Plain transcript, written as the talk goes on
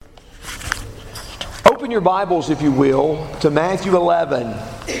Open your Bibles, if you will, to Matthew 11.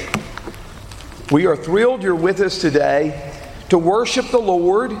 We are thrilled you're with us today to worship the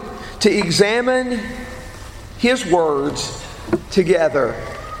Lord, to examine His words together.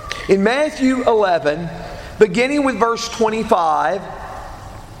 In Matthew 11, beginning with verse 25,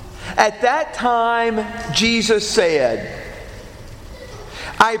 at that time Jesus said,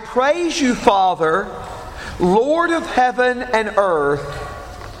 I praise you, Father, Lord of heaven and earth,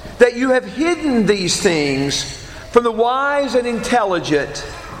 that you have hidden these things from the wise and intelligent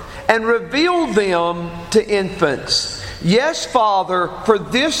and revealed them to infants. Yes, Father, for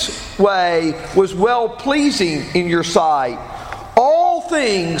this way was well-pleasing in your sight. All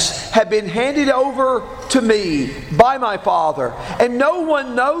things have been handed over to me by my Father, and no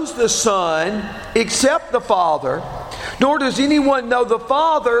one knows the Son except the Father, nor does anyone know the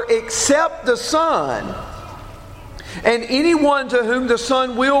Father except the Son, and anyone to whom the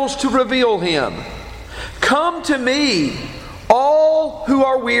Son wills to reveal Him. Come to me, all who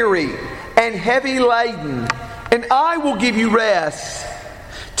are weary and heavy laden, and I will give you rest.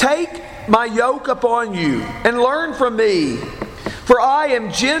 Take my yoke upon you and learn from me, for I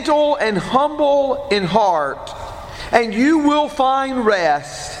am gentle and humble in heart, and you will find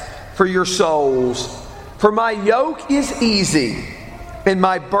rest for your souls. For my yoke is easy and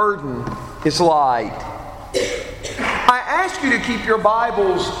my burden is light. I ask you to keep your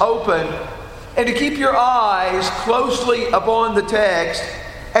Bibles open and to keep your eyes closely upon the text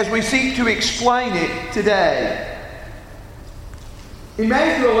as we seek to explain it today. In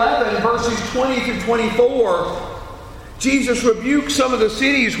Matthew 11, verses 20 through 24, Jesus rebuked some of the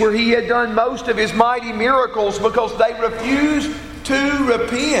cities where He had done most of His mighty miracles because they refused to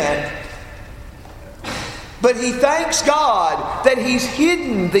repent. But He thanks God that He's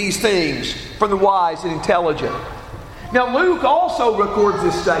hidden these things from the wise and intelligent. Now Luke also records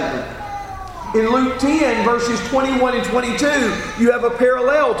this statement. In Luke 10, verses 21 and 22, you have a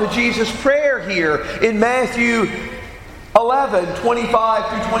parallel to Jesus' prayer here in Matthew 11, 25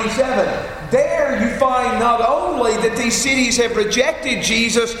 through 27. There you find not only that these cities have rejected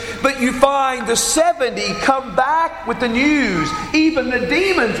Jesus, but you find the 70 come back with the news. Even the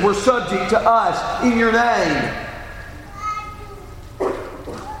demons were subject to us in your name.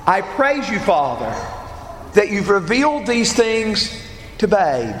 I praise you, Father, that you've revealed these things to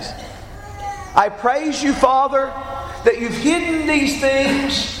babes. I praise you, Father, that you've hidden these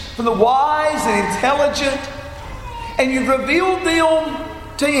things from the wise and intelligent, and you've revealed them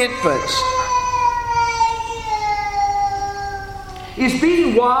to infants. Is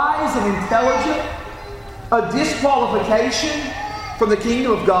being wise and intelligent a disqualification from the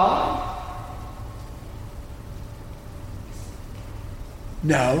kingdom of God?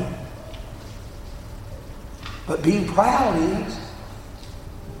 No. But being proud is.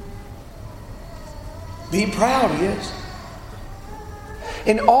 Being proud is.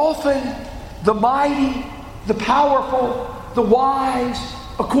 And often the mighty, the powerful, the wise,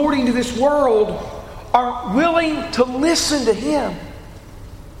 according to this world, are willing to listen to Him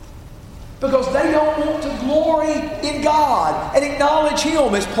because they don't want to glory in God and acknowledge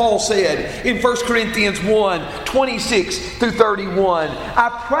Him, as Paul said in 1 Corinthians 1, 26 through 31. I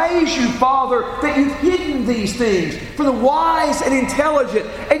praise you, Father, that you've hidden these things from the wise and intelligent,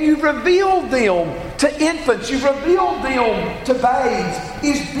 and you've revealed them to infants. You've revealed them to babes.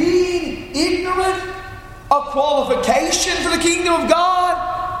 Is being ignorant a qualification for the kingdom of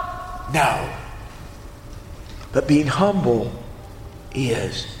God? No. But being humble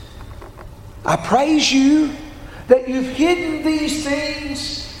is. I praise you that you've hidden these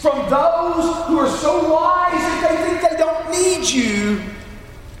things from those who are so wise that they think they don't need you.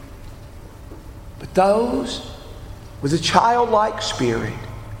 But those with a childlike spirit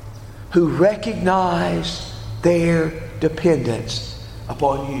who recognize their dependence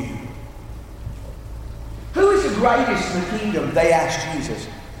upon you. Who is the greatest in the kingdom? They asked Jesus.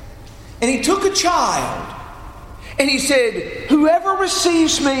 And He took a child and He said, whoever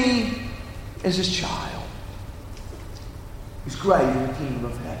receives me as His child is great in the kingdom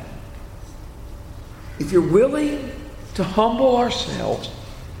of heaven. If you're willing to humble ourselves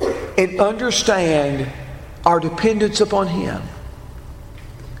and understand our dependence upon Him.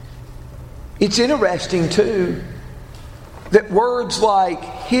 It's interesting too that words like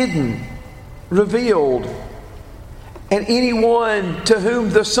hidden, revealed, and anyone to whom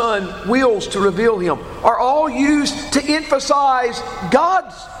the Son wills to reveal Him are all used to emphasize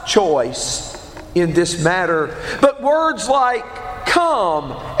God's choice in this matter. But words like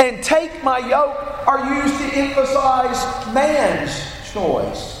come and take my yoke are used to emphasize man's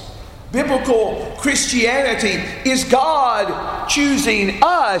choice. Biblical Christianity is God choosing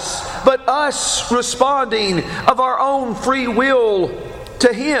us, but us responding of our own free will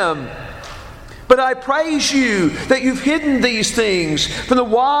to Him. But I praise you that you've hidden these things from the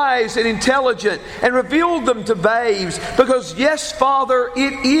wise and intelligent and revealed them to babes, because yes, Father,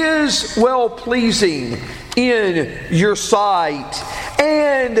 it is well-pleasing in your sight.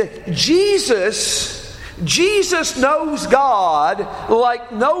 And Jesus knows God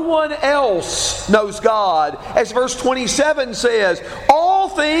like no one else knows God. As verse 27 says, all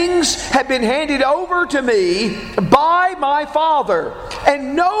things have been handed over to me by my Father,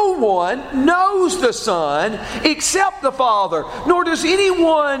 and no one knows the Son except the Father, nor does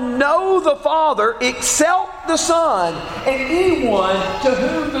anyone know the Father except the Son, and anyone to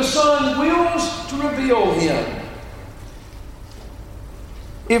whom the Son wills to reveal Him.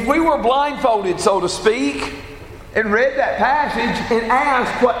 If we were blindfolded, so to speak, and read that passage and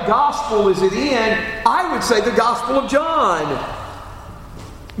asked what gospel is it in, I would say the Gospel of John.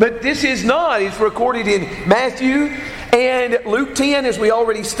 But this is not. It's recorded in Matthew, and Luke 10, as we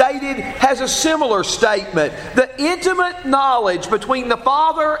already stated, has a similar statement. The intimate knowledge between the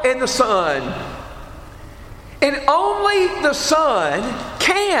Father and the Son. And only the Son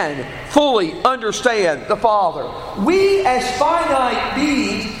can fully understand the Father. We as finite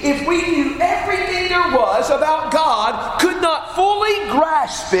beings, if we knew everything there was about God, could not fully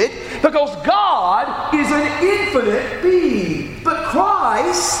grasp it, because God is an infinite being. But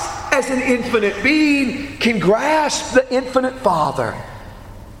Christ, as an infinite being, can grasp the infinite Father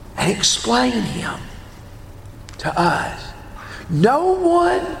and explain Him to us. No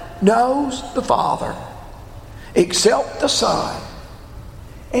one knows the Father except the Son,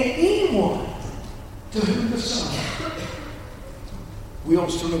 and anyone to whom the Son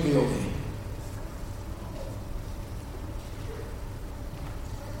wills to reveal Him.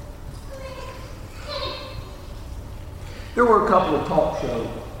 There were a couple of talk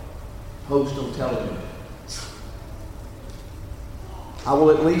show hosts on television. I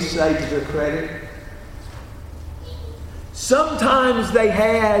will at least say to their credit, sometimes they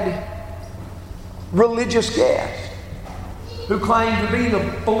had religious guests who claimed to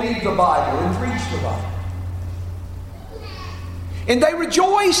believe the Bible and preach the Bible. And they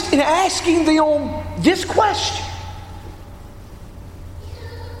rejoiced in asking them this question: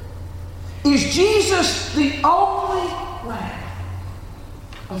 is Jesus the only way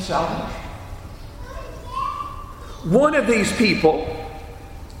of salvation? One of these people,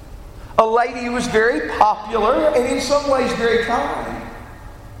 a lady who was very popular and in some ways very kind,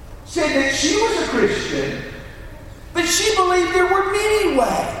 said that she was a Christian, but she believed there were many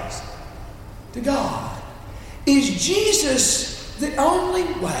ways to God. Is Jesus the only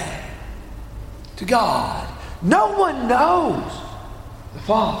way to God? No one knows the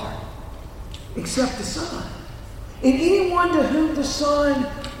Father except the Son, and anyone to whom the Son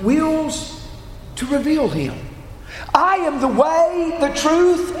wills to reveal Him. I am the way, the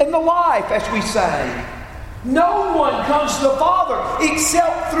truth, and the life, as we say. No one comes to the Father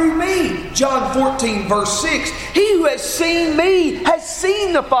except through me. John 14, verse 6. He who has seen me has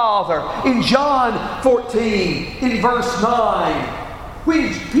seen the Father. In John 14, in verse 9.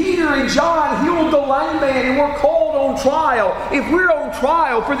 When Peter and John healed the lame man and were called on trial, if we're on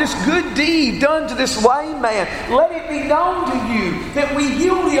trial for this good deed done to this lame man, let it be known to you that we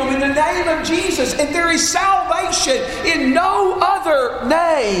healed him in the name of Jesus, and there is salvation in no other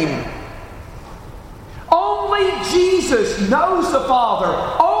name. Only Jesus knows the Father.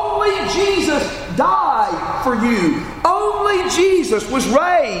 Only Jesus died for you. Only Jesus was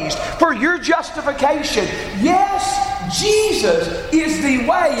raised for your justification. Yes, Jesus is the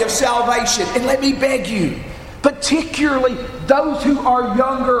way of salvation. And let me beg you, particularly those who are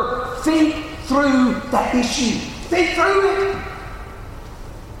younger, think through that issue. Think through it.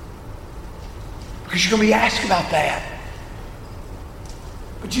 Because you're going to be asked about that.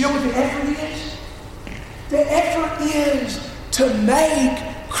 But you know what the effort is? The effort is to make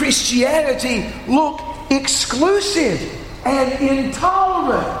Christianity look exclusive and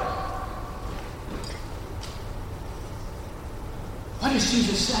intolerant. What does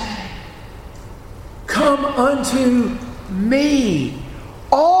Jesus say? Come unto me,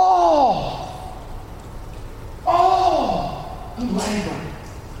 all who labor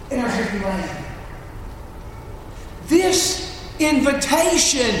and are heavy laden. This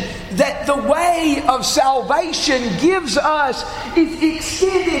invitation that the way of salvation gives us is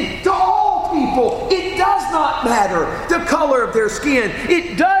extended to all people. It does not matter the color of their skin.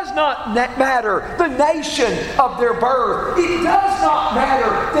 It does not matter the nation of their birth. It does not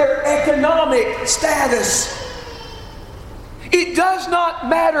matter their economic status. It does not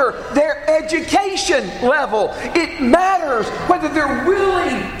matter their education level. It matters whether they're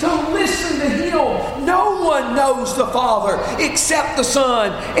willing to listen to Him. No one knows the Father except the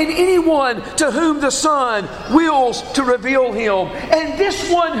Son, and anyone to whom the Son wills to reveal Him. And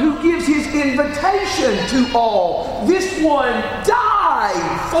this one who gives His invitation to all, this one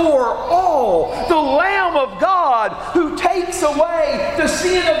died for all. The Lamb of God who takes away the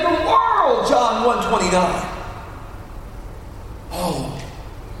sin of the world, John 1:29. Oh,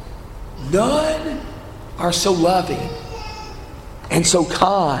 none are so loving and so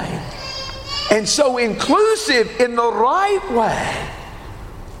kind and so inclusive in the right way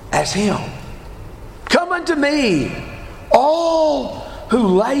as Him. Come unto me, all who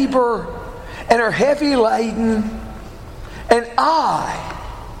labor and are heavy laden, and I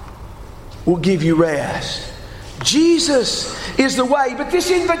will give you rest. Jesus is the way, but this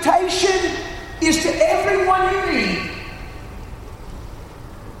invitation is to everyone you meet.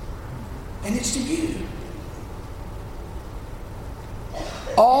 And it's to you.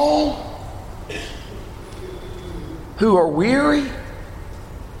 All who are weary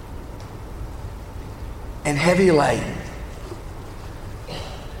and heavy laden.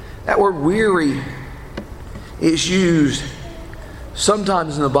 That word weary is used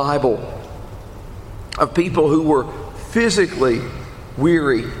sometimes in the Bible of people who were physically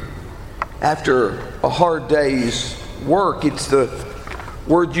weary after a hard day's work. It's the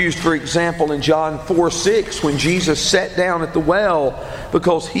word used, for example, in John 4:6 when Jesus sat down at the well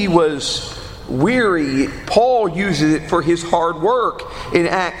because He was weary. Paul uses it for His hard work in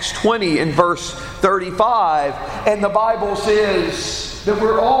Acts 20 and verse 35. And the Bible says that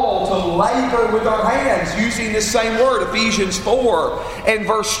we're all to labor with our hands, using this same word, Ephesians 4 and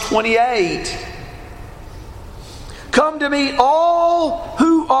verse 28. Come to me, all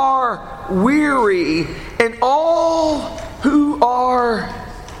who are weary and all who are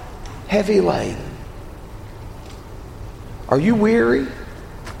heavy laden. Are you weary?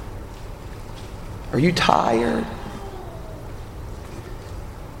 Are you tired?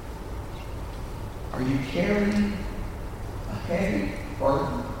 Are you carrying a heavy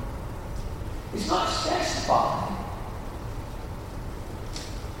burden? It's not specified.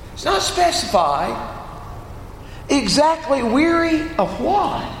 It's not specified exactly weary of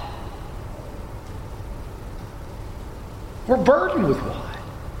what. We're burdened with what?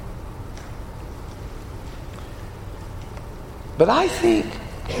 But I think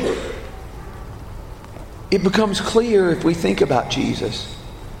it becomes clear if we think about Jesus.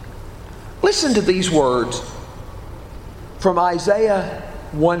 Listen to these words from Isaiah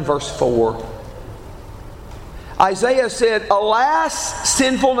 1 verse 4. Isaiah said, "Alas,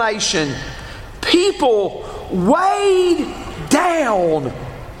 sinful nation, people weighed down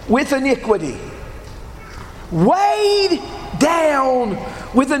with iniquity." Weighed down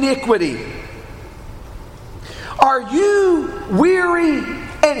with iniquity. Are you weary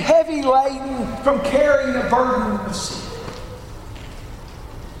and heavy laden from carrying the burden of sin?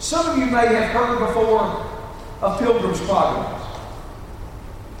 Some of you may have heard before of Pilgrim's Progress.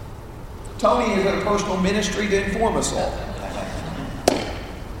 Tony has had a personal ministry to inform us all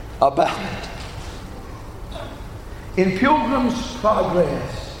about it. In Pilgrim's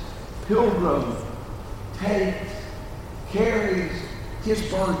Progress, Pilgrim carries his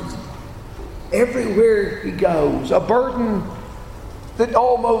burden everywhere he goes, a burden that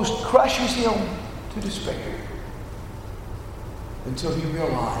almost crushes him to despair, until he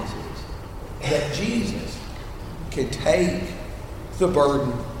realizes that Jesus can take the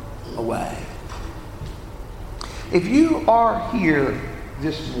burden away. If you are here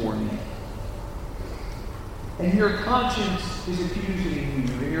this morning and your conscience is accusing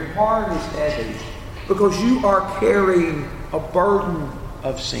you and your heart is heavy because you are carrying a burden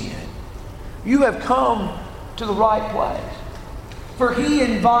of sin, you have come to the right place. For He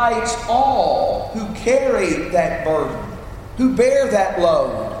invites all who carry that burden, who bear that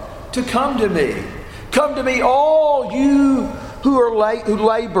load, to come to me. Come to me, all you who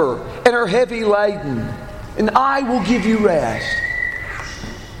labor and are heavy laden, and I will give you rest.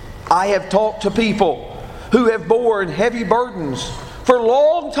 I have talked to people who have borne heavy burdens for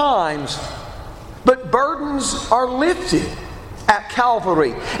long times, but burdens are lifted at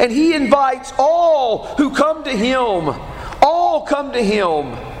Calvary. And He invites all who come to Him, all come to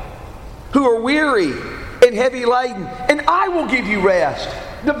Him who are weary and heavy laden, and I will give you rest.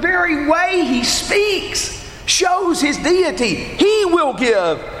 The very way He speaks shows His deity. He will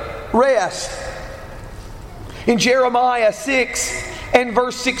give rest. In Jeremiah 6 and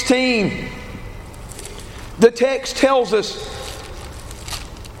verse 16, the text tells us,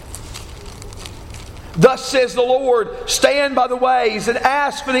 Thus says the Lord, stand by the ways and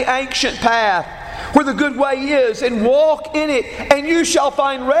ask for the ancient path, where the good way is, and walk in it, and you shall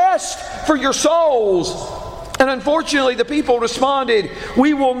find rest for your souls. And unfortunately, the people responded,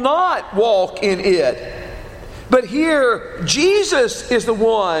 we will not walk in it. But here, Jesus is the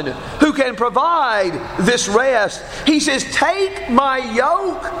one who can provide this rest. He says, take my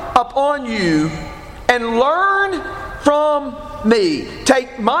yoke upon you and learn from me.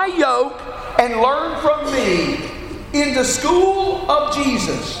 Take my yoke and learn from me. In the school of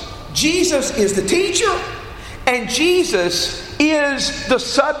Jesus, Jesus is the teacher and Jesus is the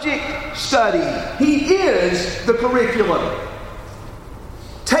subject study. He is the curriculum.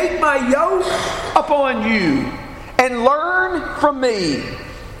 Take my yoke upon you and learn from me.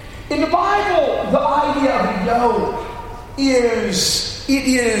 In the Bible, the idea of a yoke is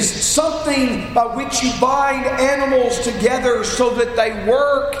something by which you bind animals together so that they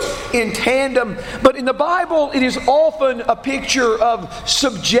work in tandem. But in the Bible, it is often a picture of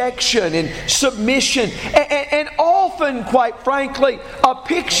subjection and submission, and often, quite frankly, a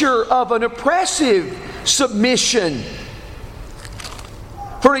picture of an oppressive submission.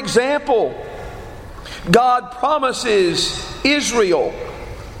 For example, God promises Israel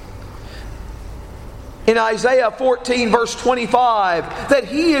in Isaiah 14 verse 25 that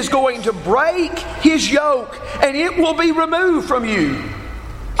He is going to break His yoke and it will be removed from you.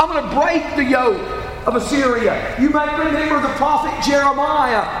 I'm going to break the yoke of Assyria. You may remember the prophet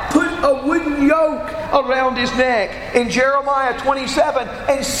Jeremiah put a wooden yoke around his neck in Jeremiah 27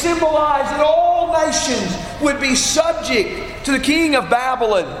 and symbolized that all nations would be subject to the king of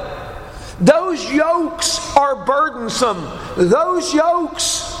Babylon. Those yokes are burdensome. Those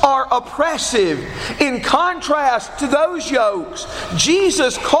yokes are oppressive. In contrast to those yokes,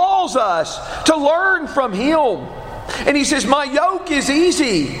 Jesus calls us to learn from Him. And He says, my yoke is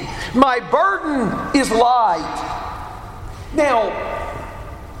easy. My burden is light. Now,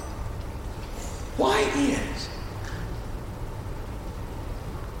 why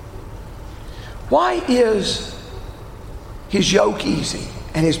is His yoke easy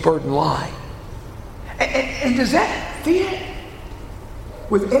and His burden light? And does that fit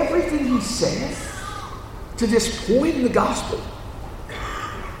with everything He said to this point in the gospel?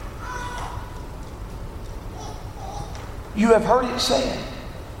 You have heard it said,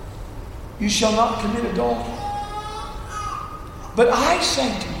 you shall not commit adultery. But I say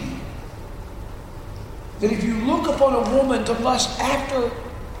to you that if you look upon a woman to lust after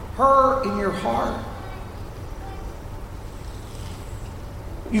her in your heart,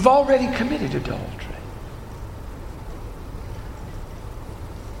 you've already committed adultery.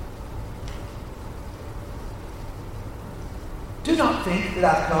 Do not think that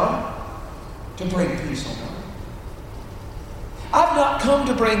I've come to bring peace on earth. I've not come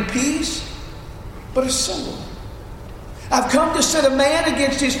to bring peace, but a sword. I've come to set a man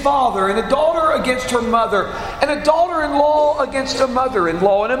against his father, and a daughter against her mother, and a daughter-in-law against a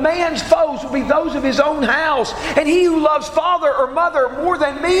mother-in-law. And a man's foes will be those of his own house. And he who loves father or mother more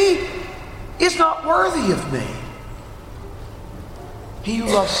than me is not worthy of me. He who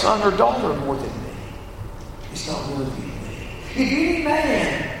loves son or daughter more than me is not worthy of me. If any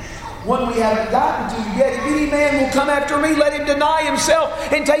man, one we haven't gotten to yet, if any man will come after me, let him deny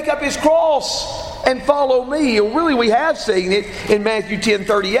himself and take up his cross and follow me. Or really, we have seen it in Matthew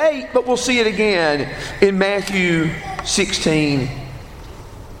 10:38, but we'll see it again in Matthew 16,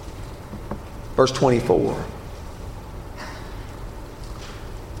 verse 24.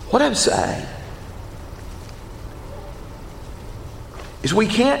 What I'm saying is we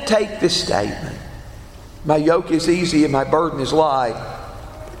can't take this statement, my yoke is easy and my burden is light,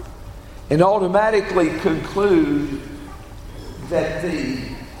 and automatically conclude that the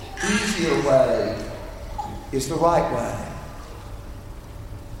easier way is the right way.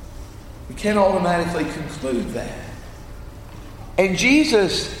 We can't automatically conclude that. And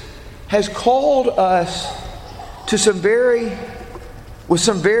Jesus has called us to some very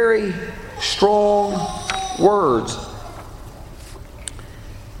strong words.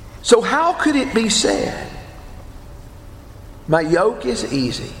 So how could it be said, my yoke is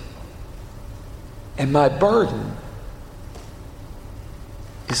easy and my burden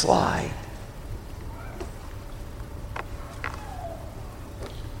is light?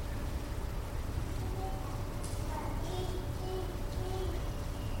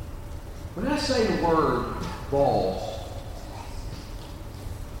 When I say the word boss,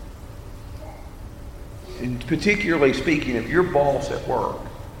 and particularly speaking of your boss at work,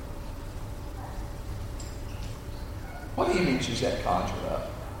 what image does that conjure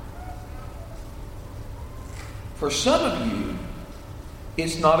up? For some of you,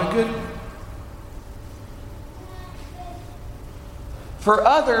 it's not a good one. For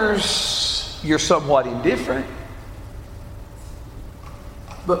others, you're somewhat indifferent.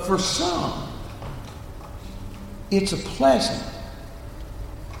 But for some, it's a pleasant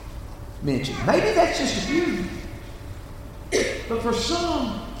mention. Maybe that's just a few. But for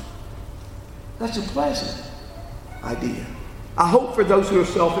some, that's a pleasant idea. I hope for those who are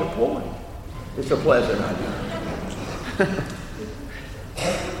self-employed, it's a pleasant idea.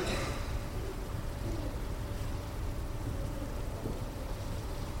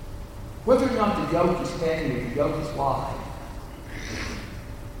 Whether or not the yoke is heavy or the yoke is light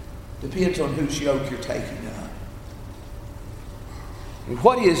depends on whose yoke you're taking up. And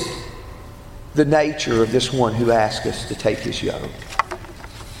what is the nature of this one who asks us to take this yoke?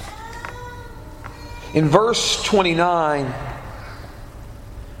 In verse 29,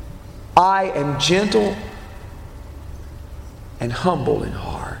 I am gentle and humble in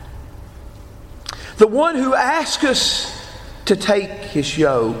heart. The one who asks us to take his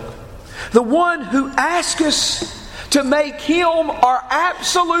yoke, the one who asks us to make him our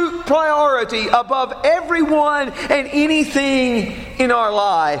absolute priority above everyone and anything in our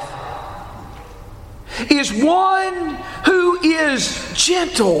life, is one who is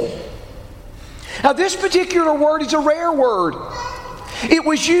gentle. Now, this particular word is a rare word. It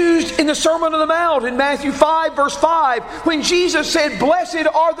was used in the Sermon on the Mount in Matthew 5, verse 5, when Jesus said, "Blessed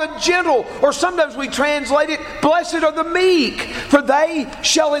are the gentle," or sometimes we translate it, "Blessed are the meek, for they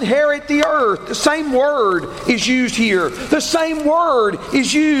shall inherit the earth." The same word is used here. The same word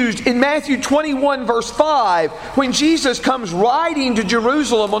is used in Matthew 21, verse 5, when Jesus comes riding to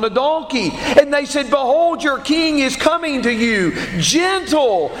Jerusalem on a donkey, and they said, "Behold, your king is coming to you,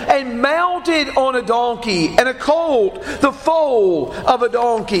 gentle and mounted on a donkey, and a colt, the foal of a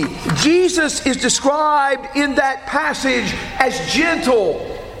donkey." Jesus is described in that passage as gentle.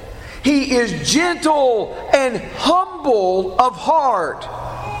 He is gentle and humble of heart.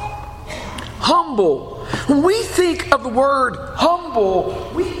 Humble. When we think of the word humble,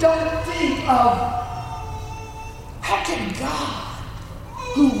 we don't think of, how can God,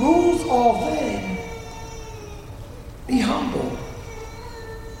 who rules all things, be humble?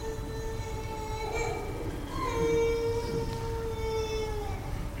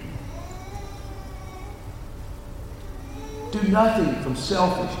 Do nothing from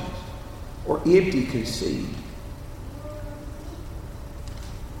selfishness or empty conceit,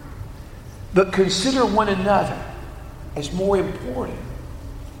 but consider one another as more important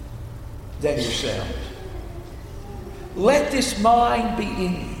than yourselves. Let this mind be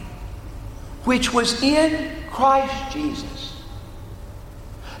in you, which was in Christ Jesus.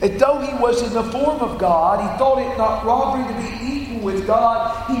 And though he was in the form of God, he thought it not robbery to be equal with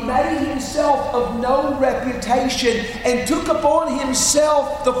God. He made himself of no reputation and took upon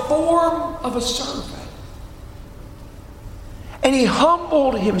himself the form of a servant. And he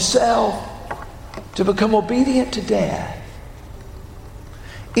humbled himself to become obedient to death,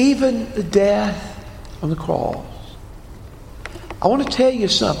 even the death on the cross. I want to tell you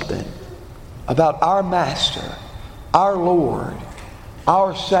something about our Master, our Lord,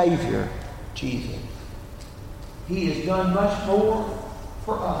 our Savior, Jesus. He has done much more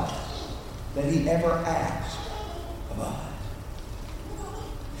for us than he ever asked of us.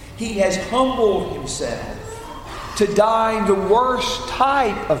 He has humbled himself to die in the worst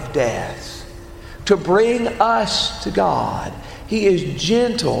type of deaths to bring us to God. He is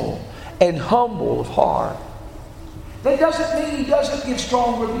gentle and humble of heart. That doesn't mean he doesn't give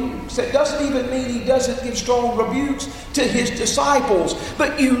strong rebukes. That doesn't even mean he doesn't give strong rebukes to his disciples.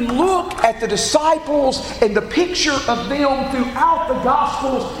 But you look at the disciples and the picture of them throughout the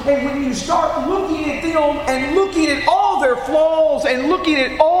Gospels, and when you start looking at them and looking at all their flaws and looking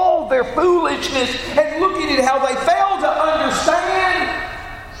at all their foolishness and looking at how they fail to understand,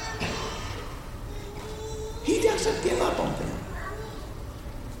 he doesn't give up on them.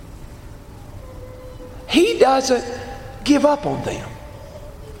 He doesn't give up on them.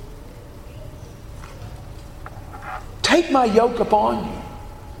 Take my yoke upon you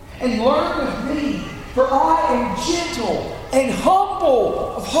and learn of me, for I am gentle and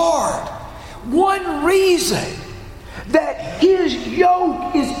humble of heart. One reason that his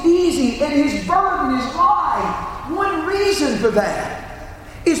yoke is easy and his burden is light, one reason for that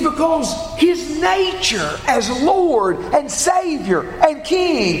is because his nature as Lord and Savior and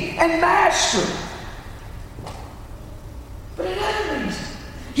King and Master. But another reason,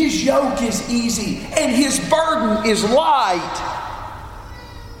 his yoke is easy and his burden is light,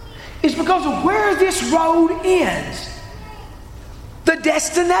 is because of where this road ends. The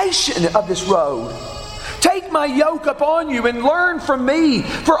destination of this road. Take Take my yoke upon you and learn from me,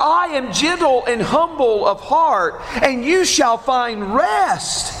 for I am gentle and humble of heart, and you shall find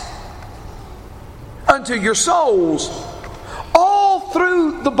rest unto your souls. All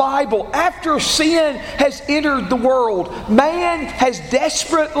through the Bible, after sin has entered the world, man has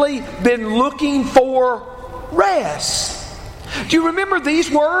desperately been looking for rest. Do you remember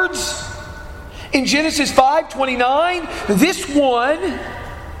these words? In Genesis 5:29, this one,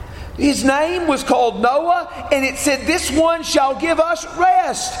 his name was called Noah, and it said, "This one shall give us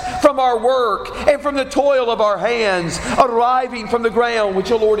rest from our work and from the toil of our hands, arriving from the ground which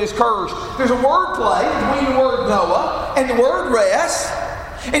the Lord has cursed." There's a word play between the word Noah and the word rest.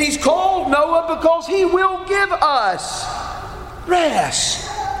 And he's called Noah because he will give us rest.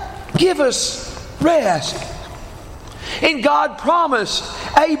 Give us rest. And God promised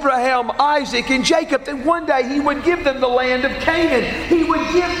Abraham, Isaac, and Jacob that one day He would give them the land of Canaan. He would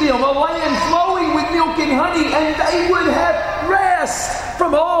give them a land flowing with milk and honey, and they would have rest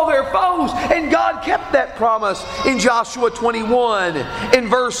from all their foes. And God kept that promise in Joshua 21 in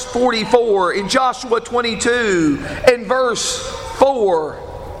verse 44, in Joshua 22 in verse 4.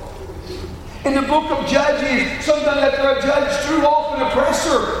 In the book of Judges, sometimes after a judge drew off an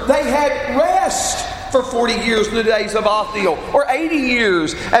oppressor, they had rest for 40 years in the days of Othniel, or 80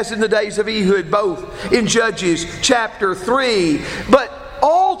 years as in the days of Ehud, both in Judges chapter 3. But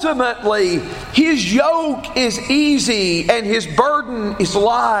ultimately, his yoke is easy and his burden is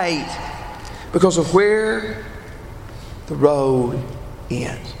light because of where the road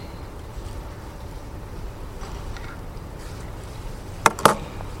ends.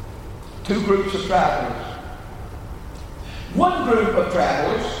 Two groups of travelers. One group of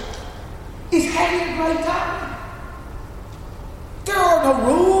travelers is having a great time. There are no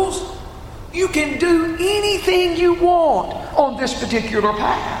rules. You can do anything you want on this particular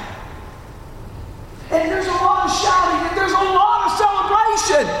path. And there's a lot of shouting and there's a lot of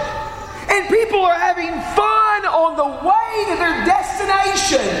celebration. And people are having fun on the way to their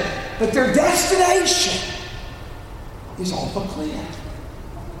destination. But their destination is off a cliff.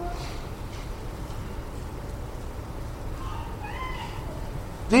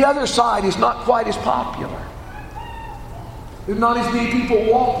 The other side is not quite as popular. There's not as many people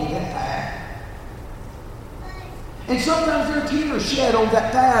walking that path. And sometimes there are tears shed on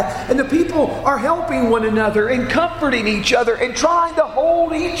that path. And the people are helping one another and comforting each other and trying to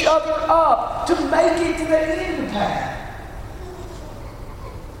hold each other up to make it to the end of the path.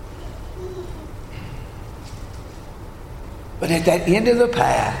 But at that end of the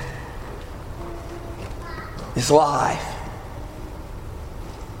path is life.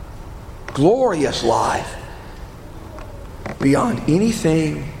 Glorious life beyond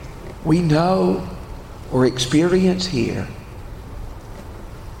anything we know or experience here.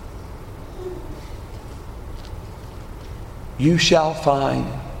 You shall find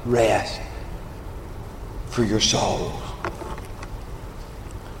rest for your souls.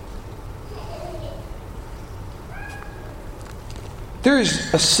 There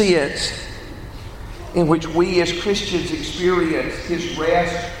is a sense in which we as Christians experience His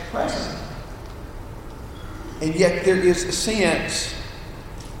rest present. And yet there is a sense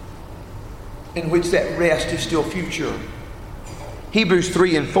in which that rest is still future. Hebrews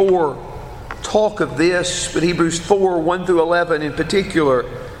 3 and 4 talk of this, but Hebrews 4, 1 through 11 in particular,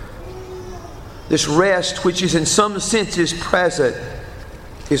 this rest which is in some senses present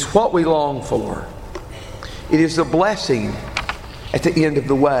is what we long for. It is the blessing at the end of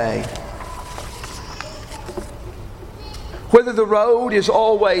the way. Whether the road is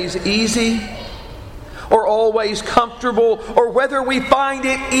always easy or always comfortable, or whether we find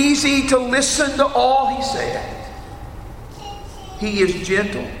it easy to listen to all He says, He is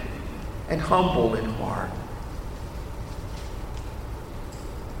gentle and humble in heart.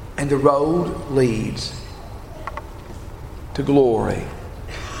 And the road leads to glory,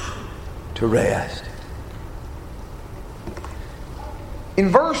 to rest. In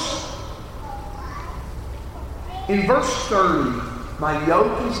verse 30, my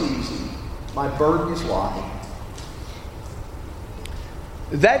yoke is easy, my burden is light.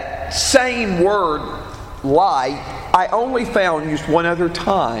 That same word, light, I only found used one other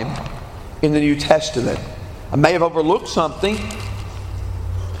time in the New Testament. I may have overlooked something,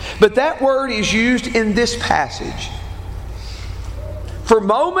 but that word is used in this passage for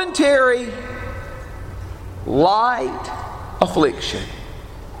momentary light affliction.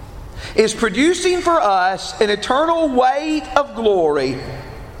 Is producing for us an eternal weight of glory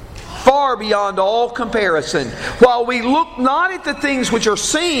far beyond all comparison, while we look not at the things which are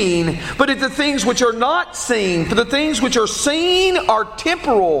seen, but at the things which are not seen. For the things which are seen are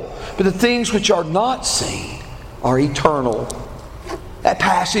temporal, but the things which are not seen are eternal. That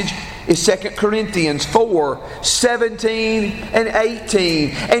passage is 2 Corinthians 4:17 and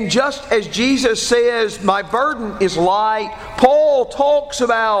 18. And just as Jesus says, my burden is light, Paul talks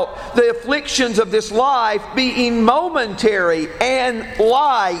about the afflictions of this life being momentary and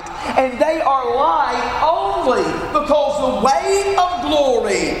light. And they are light only because the weight of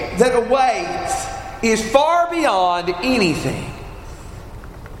glory that awaits is far beyond anything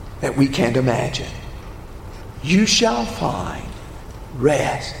that we can imagine. You shall find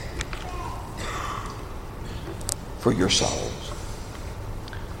rest for your souls.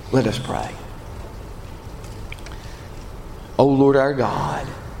 Let us pray. O Lord our God,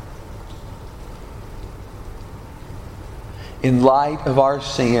 in light of our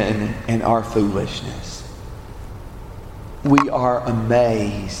sin and our foolishness, we are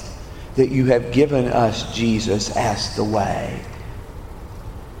amazed that you have given us Jesus as the way,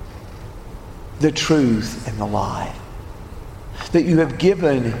 the truth, and the life. That you have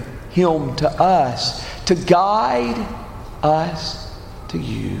given Him to us to guide us to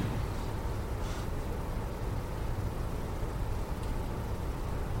you.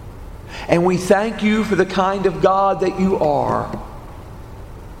 And we thank you for the kind of God that you are.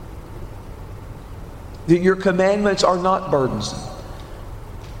 That your commandments are not burdensome.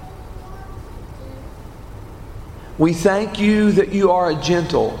 We thank you that you are a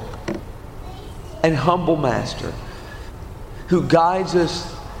gentle and humble Master who guides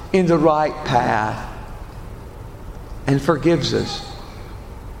us in the right path and forgives us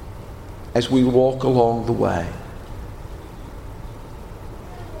as we walk along the way.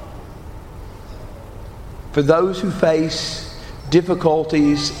 For those who face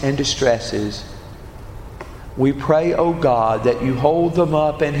difficulties and distresses, we pray, O God, that you hold them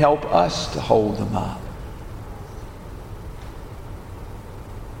up and help us to hold them up.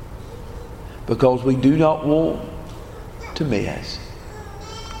 Because we do not want to miss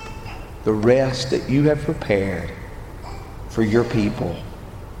the rest that you have prepared for your people.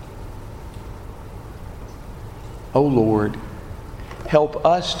 O Lord, help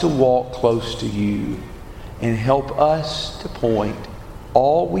us to walk close to you and help us to point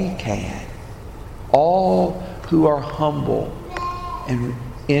all we can, all who are humble and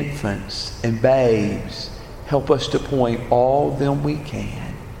infants and babes, help us to point all them we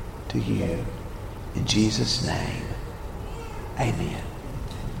can to you. In Jesus' name, amen.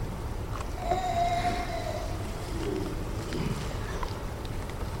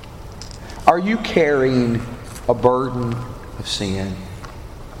 Are you carrying a burden of sin?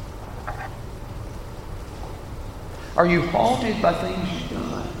 Are you haunted by things you've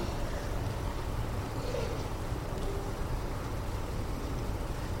done?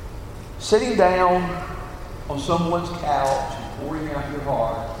 Sitting down on someone's couch and pouring out your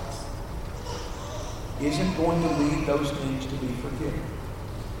heart isn't going to lead those things to be forgiven.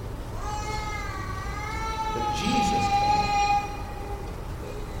 But Jesus can.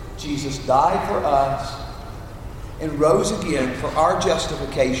 Jesus died for us and rose again for our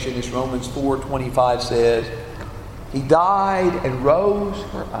justification, as Romans 4:25 says. He died and rose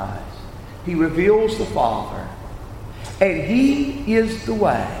for us. He reveals the Father. And He is the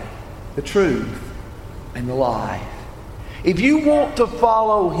way, the truth, and the life. If you want to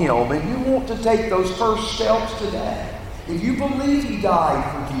follow Him and you want to take those first steps today, if you believe He died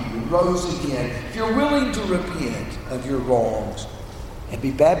for you and rose again, if you're willing to repent of your wrongs and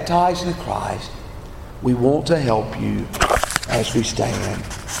be baptized in Christ, we want to help you as we stand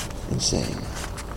and sing.